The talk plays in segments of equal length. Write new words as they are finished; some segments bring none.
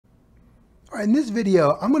All right, in this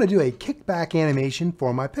video, I'm going to do a kickback animation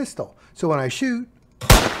for my pistol. So when I shoot,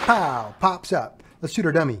 pow, pops up. Let's shoot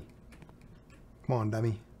our dummy. Come on,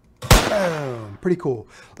 dummy. Boom. Pretty cool.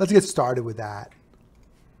 Let's get started with that.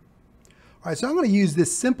 All right, so I'm going to use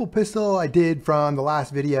this simple pistol I did from the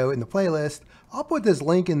last video in the playlist. I'll put this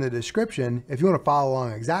link in the description if you want to follow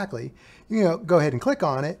along exactly. You know, go ahead and click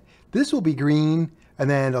on it. This will be green, and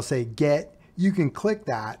then it'll say get. You can click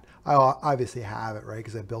that. I obviously have it, right,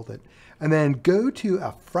 because I built it. And then go to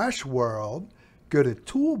a fresh world, go to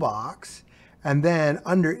Toolbox, and then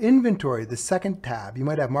under Inventory, the second tab, you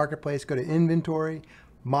might have Marketplace, go to Inventory,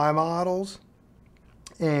 My Models,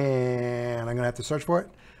 and I'm going to have to search for it.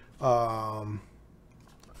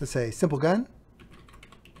 Let's say Simple Gun.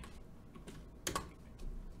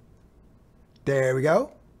 There we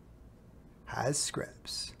go. Has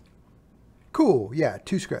scripts. Cool. Yeah,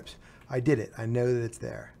 2 scripts. I did it. I know that it's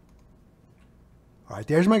there. All right,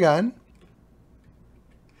 there's my gun.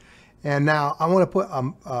 And now I want to put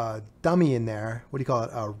a dummy in there. What do you call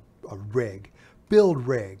it? A rig. Build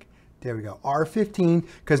rig. There we go. R15,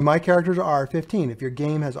 because my characters are R15. If your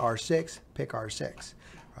game has R6, pick R6,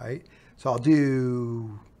 right? So I'll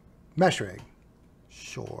do mesh rig.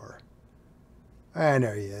 Sure. And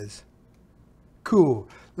there he is. Cool.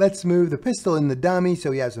 Let's move the pistol in the dummy so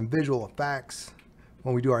we have some visual effects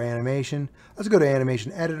when we do our animation. Let's go to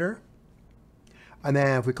Animation Editor. And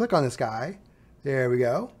then if we click on this guy, there we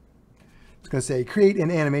go. It's going to say create an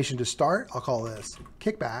animation to start. I'll call this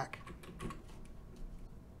Kickback.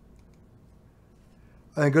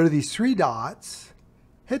 And then go to these 3 dots,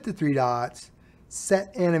 hit the 3 dots,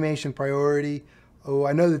 set animation priority. Oh,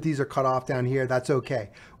 I know that these are cut off down here. That's okay.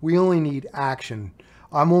 We only need action.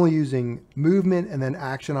 I'm only using movement and then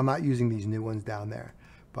action. I'm not using these new ones down there,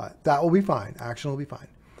 but that will be fine. Action will be fine.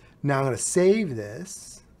 Now I'm going to save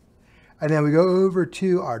this. And then we go over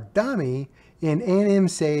to our dummy. In Anim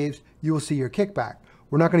Saves, you will see your kickback.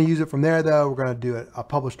 We're not going to use it from there though. We're going to do it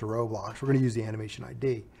publish to Roblox. We're going to use the animation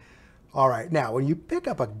ID. All right, now when you pick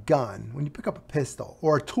up a gun, when you pick up a pistol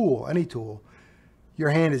or a tool, any tool,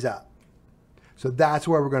 your hand is up. So that's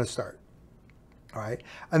where we're going to start. All right,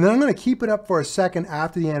 and then I'm going to keep it up for a second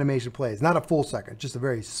after the animation plays. Not a full second, just a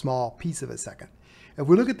very small piece of a second. If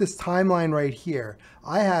we look at this timeline right here,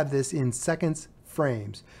 I have this in seconds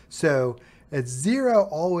frames. So it's 0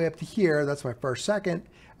 all the way up to here. That's my first second.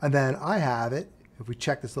 And then I have it, if we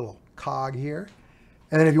check this little cog here,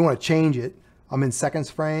 and then if you want to change it, I'm in seconds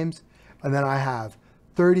frames, and then I have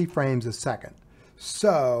 30 frames a second.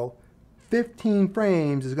 So 15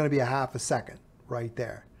 frames is going to be a half a second right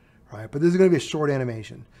there, right? But this is going to be a short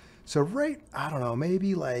animation. So right, I don't know,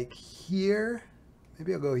 maybe like here,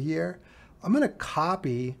 maybe I'll go here. I'm going to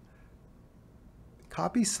copy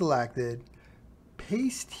selected,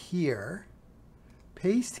 paste here,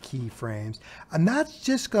 paste keyframes, and that's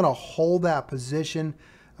just going to hold that position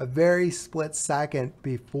a very split second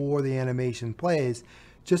before the animation plays,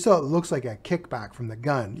 just so it looks like a kickback from the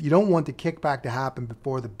gun. You don't want the kickback to happen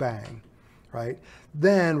before the bang, right?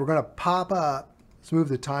 Then we're going to pop up, let's move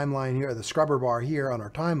the timeline here, the scrubber bar here on our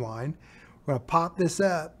timeline. We're going to pop this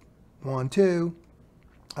up, 1, 2.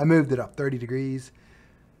 I moved it up 30 degrees,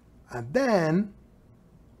 and then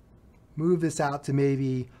move this out to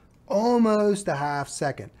maybe almost a half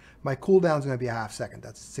second. My cooldown is going to be a half second.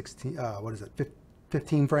 That's 16, what is it,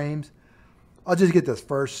 15 frames. I'll just get this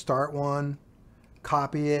first start one,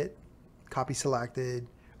 copy it, copy selected,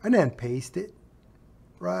 and then paste it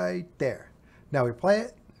right there. Now we play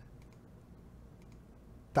it.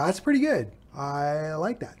 That's pretty good. I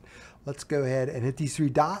like that. Let's go ahead and hit these 3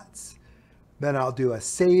 dots. Then I'll do a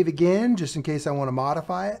save again, just in case I want to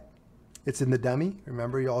modify it. It's in the dummy.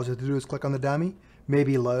 Remember, all you have to do is click on the dummy.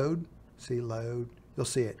 Maybe load. See load. You'll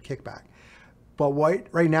see it. Kickback. But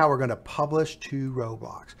right now we're going to publish to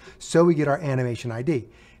Roblox. So we get our animation ID.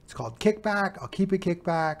 It's called Kickback. I'll keep it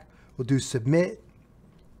Kickback. We'll do submit.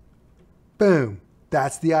 Boom.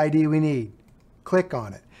 That's the ID we need. Click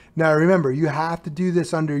on it. Now remember, you have to do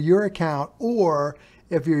this under your account, or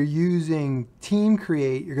if you're using Team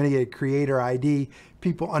Create, you're going to get a creator ID.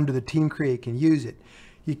 People under the Team Create can use it.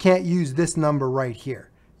 You can't use this number right here.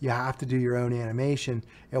 You have to do your own animation.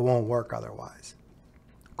 It won't work otherwise.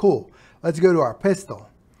 Cool. Let's go to our pistol.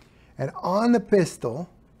 And on the pistol,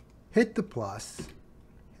 hit the plus.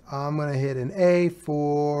 I'm going to hit an A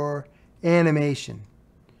for animation,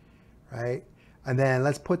 right? And then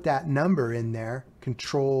let's put that number in there.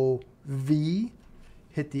 Control V,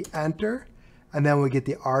 hit the enter, and then we get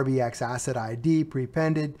the RBX asset ID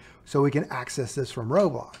prepended so we can access this from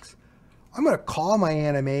Roblox. I'm going to call my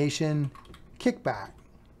animation Kickback,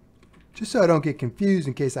 just so I don't get confused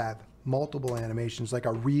in case I have multiple animations, like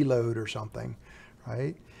a reload or something,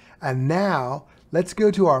 right? And now let's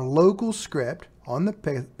go to our local script on the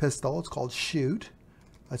pistol. It's called shoot.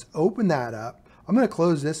 Let's open that up. I'm going to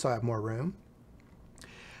close this so I have more room.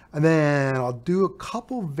 And then I'll do a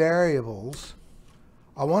couple variables.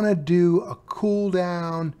 I want to do a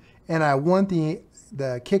cooldown, and I want the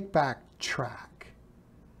kickback track.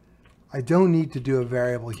 I don't need to do a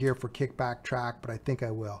variable here for kickback track, but I think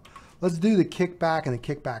I will. Let's do the kickback and the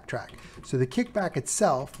kickback track. So the kickback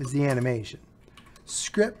itself is the animation.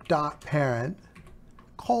 Script.parent,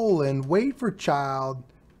 wait for child,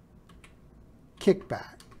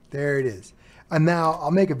 kickback. There it is. And now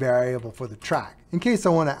I'll make a variable for the track in case I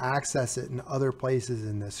want to access it in other places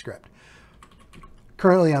in this script.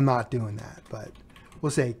 Currently, I'm not doing that, but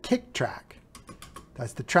we'll say kick track.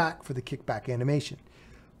 That's the track for the kickback animation.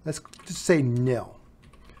 Let's just say nil.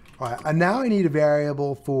 All right, and now I need a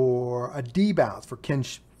variable for a debounce for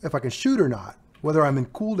if I can shoot or not, whether I'm in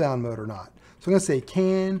cooldown mode or not. So I'm going to say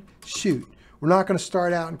can shoot. We're not going to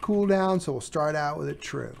start out in cooldown, so we'll start out with it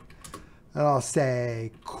true. And I'll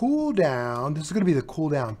say cooldown. This is going to be the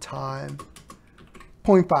cooldown time,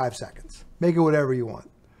 0.5 seconds. Make it whatever you want,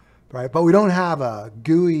 right? But we don't have a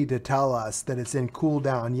GUI to tell us that it's in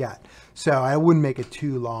cooldown yet. So I wouldn't make it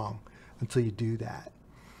too long until you do that.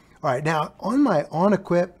 All right, now on my on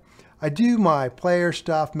equip, I do my player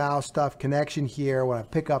stuff, mouse stuff, connection here when I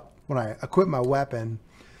equip my weapon.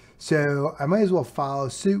 So I might as well follow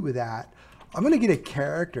suit with that. I'm going to get a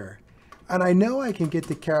character. And I know I can get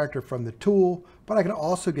the character from the tool, but I can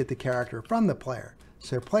also get the character from the player.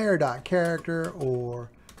 So player.character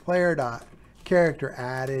or player.character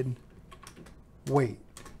added. Wait,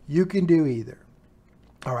 you can do either.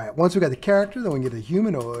 All right, once we got the character, then we get the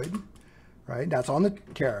humanoid, right? That's on the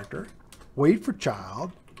character. Wait for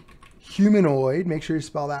child, humanoid, make sure you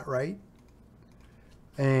spell that right.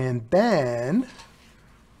 And then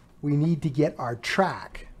we need to get our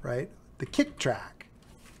track, right? The kick track.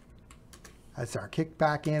 That's our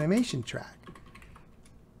kickback animation track.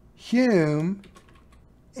 Hum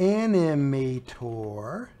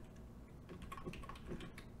animator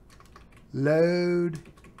load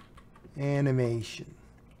animation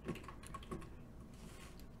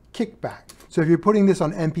kickback. So if you're putting this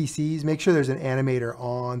on NPCs, make sure there's an animator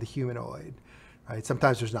on the humanoid, right?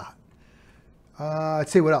 Sometimes there's not.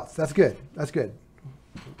 Let's see what else. That's good. That's good.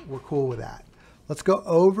 We're cool with that. Let's go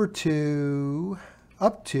over to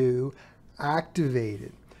up to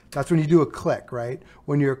activated. That's when you do a click, right?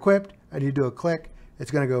 When you're equipped and you do a click,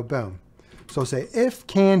 it's going to go boom. So say if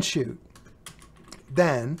can shoot,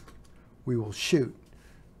 then we will shoot.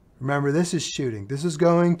 Remember, this is shooting. This is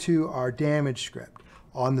going to our damage script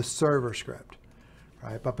on the server script,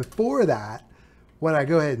 right? But before that, when I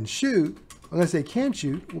go ahead and shoot, I'm going to say can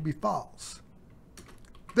shoot will be false.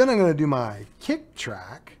 Then I'm going to do my kick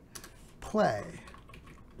track, play.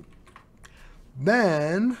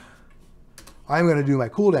 Then I'm going to do my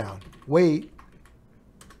cooldown, wait,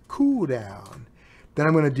 cooldown. Then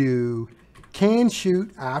I'm going to do can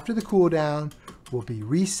shoot after the cooldown will be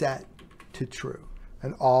reset to true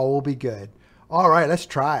and all will be good. All right, let's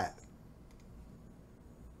try it.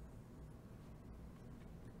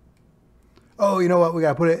 Oh, you know what? We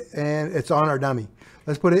got to put it in, it's on our dummy.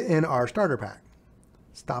 Let's put it in our starter pack.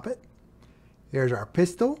 Stop it. Here's our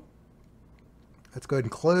pistol. Let's go ahead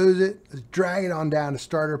and close it. Let's drag it on down to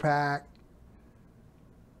starter pack.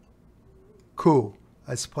 Cool.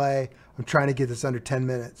 Let's play. I'm trying to get this under 10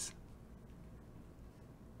 minutes.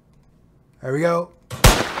 There we go.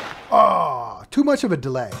 Oh, too much of a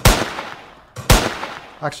delay.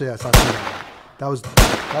 Actually, that's not too bad. That was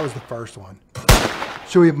the first one.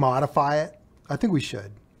 Should we modify it? I think we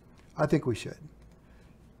should. I think we should.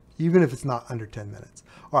 Even if it's not under 10 minutes.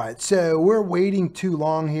 All right, so we're waiting too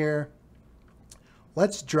long here.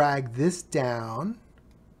 Let's drag this down.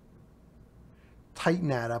 Tighten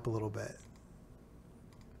that up a little bit.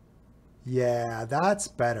 Yeah, that's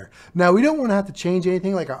better. Now, we don't want to have to change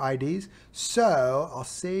anything like our IDs, so I'll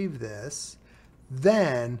save this.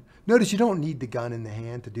 Then, notice you don't need the gun in the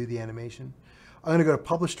hand to do the animation. I'm going to go to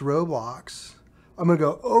Publish to Roblox. I'm going to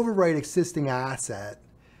go Overwrite Existing Asset.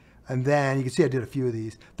 And then you can see I did a few of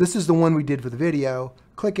these. This is the one we did for the video.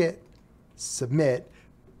 Click it, Submit.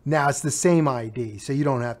 Now it's the same ID, so you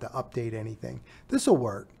don't have to update anything. This will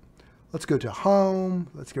work. Let's go to Home.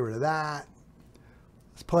 Let's get rid of that.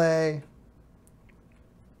 Let's play.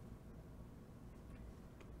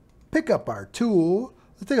 Pick up our tool.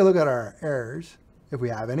 Let's take a look at our errors, if we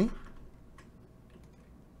have any.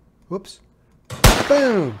 Whoops.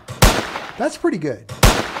 Boom. That's pretty good.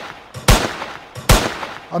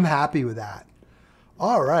 I'm happy with that.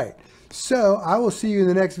 All right. So I will see you in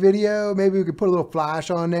the next video. Maybe we could put a little flash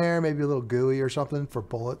on there, maybe a little GUI or something for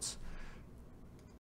bullets.